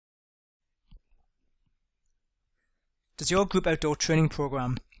Does your group outdoor training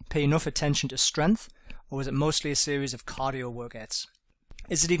program pay enough attention to strength, or is it mostly a series of cardio workouts?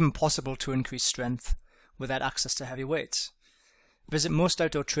 Is it even possible to increase strength without access to heavy weights? Visit most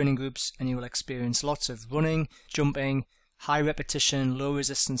outdoor training groups and you will experience lots of running, jumping, high repetition, low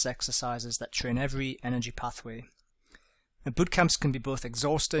resistance exercises that train every energy pathway. Now, boot camps can be both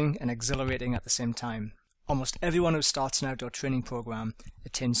exhausting and exhilarating at the same time. Almost everyone who starts an outdoor training program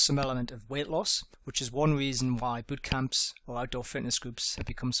attains some element of weight loss, which is one reason why boot camps or outdoor fitness groups have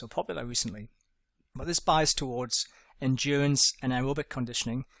become so popular recently. But this bias towards endurance and aerobic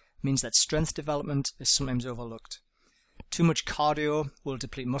conditioning means that strength development is sometimes overlooked. Too much cardio will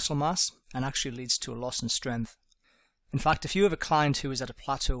deplete muscle mass and actually leads to a loss in strength. In fact, if you have a client who is at a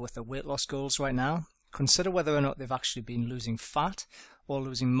plateau with their weight loss goals right now, consider whether or not they've actually been losing fat or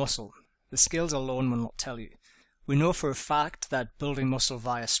losing muscle. The scales alone will not tell you. We know for a fact that building muscle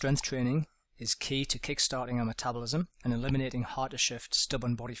via strength training is key to kickstarting our metabolism and eliminating hard-to-shift,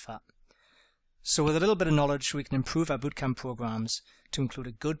 stubborn body fat. So with a little bit of knowledge, we can improve our bootcamp programs to include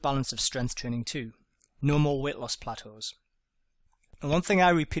a good balance of strength training too. No more weight loss plateaus. And one thing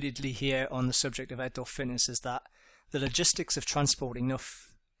I repeatedly hear on the subject of outdoor fitness is that the logistics of transporting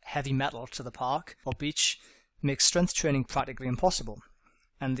enough heavy metal to the park or beach makes strength training practically impossible.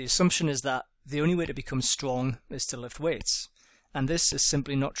 And the assumption is that the only way to become strong is to lift weights. And this is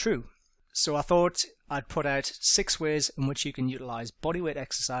simply not true. So I thought I'd put out 6 ways in which you can utilize bodyweight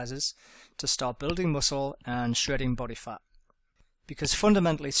exercises to start building muscle and shredding body fat. Because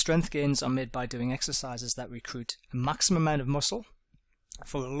fundamentally, strength gains are made by doing exercises that recruit a maximum amount of muscle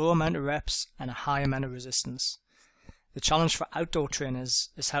for a low amount of reps and a high amount of resistance. The challenge for outdoor trainers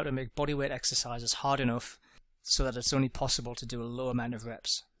is how to make bodyweight exercises hard enough so that it's only possible to do a low amount of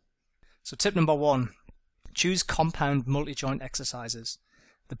reps. So tip number 1, choose compound multi-joint exercises.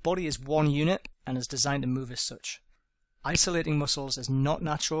 The body is one unit and is designed to move as such. Isolating muscles is not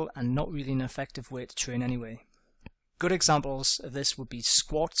natural and not really an effective way to train anyway. Good examples of this would be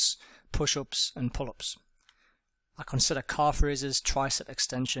squats, push-ups and pull-ups. I consider calf raises, tricep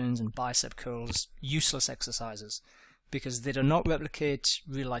extensions and bicep curls useless exercises because they do not replicate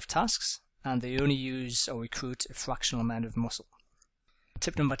real-life tasks and they only use or recruit a fractional amount of muscle.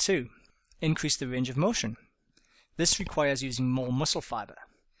 Tip number 2, increase the range of motion. This requires using more muscle fiber.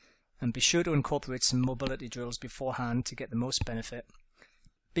 And be sure to incorporate some mobility drills beforehand to get the most benefit.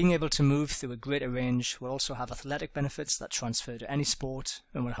 Being able to move through a greater range will also have athletic benefits that transfer to any sport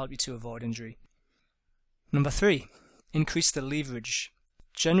and will help you to avoid injury. Number 3, increase the leverage.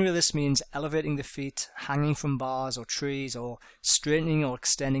 Generally this means elevating the feet, hanging from bars or trees, or straightening or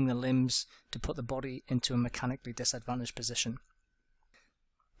extending the limbs to put the body into a mechanically disadvantaged position.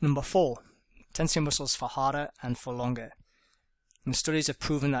 Number 4, tense your muscles for harder and for longer. And studies have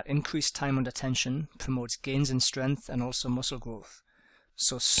proven that increased time under tension promotes gains in strength and also muscle growth.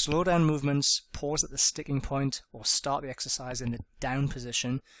 So slow down movements, pause at the sticking point, or start the exercise in the down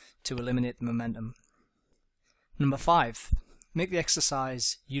position to eliminate the momentum. Number 5, make the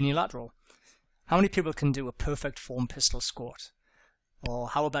exercise unilateral. How many people can do a perfect form pistol squat? Or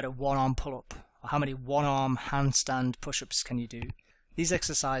how about a one-arm pull-up? Or how many one-arm handstand push-ups can you do? These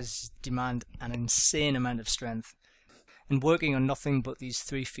exercises demand an insane amount of strength. And working on nothing but these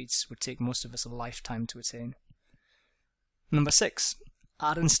 3 feats would take most of us a lifetime to attain. Number 6,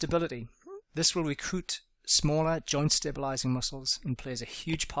 add instability. This will recruit smaller joint stabilizing muscles and plays a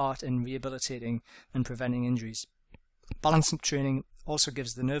huge part in rehabilitating and preventing injuries. Balancing training also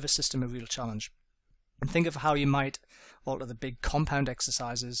gives the nervous system a real challenge. And think of how you might alter the big compound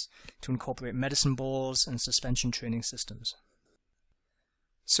exercises to incorporate medicine balls and suspension training systems.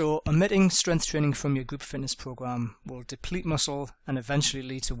 So omitting strength training from your group fitness program will deplete muscle and eventually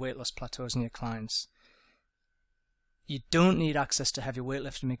lead to weight loss plateaus in your clients. You don't need access to heavy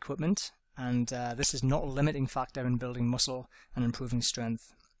weightlifting equipment, and this is not a limiting factor in building muscle and improving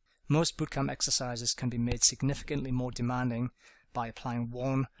strength. Most bootcamp exercises can be made significantly more demanding by applying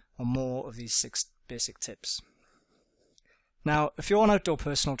one or more of these 6 basic tips. Now, if you're an outdoor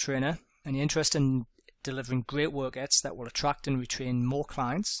personal trainer and you're interested in delivering great workouts that will attract and retain more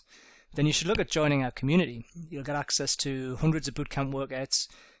clients, then you should look at joining our community. You'll get access to hundreds of bootcamp workouts,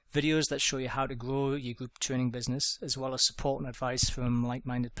 videos that show you how to grow your group training business, as well as support and advice from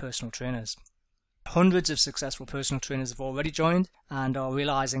like-minded personal trainers. Hundreds of successful personal trainers have already joined and are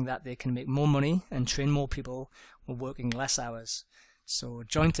realizing that they can make more money and train more people while working less hours. So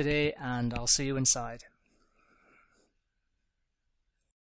join today and I'll see you inside.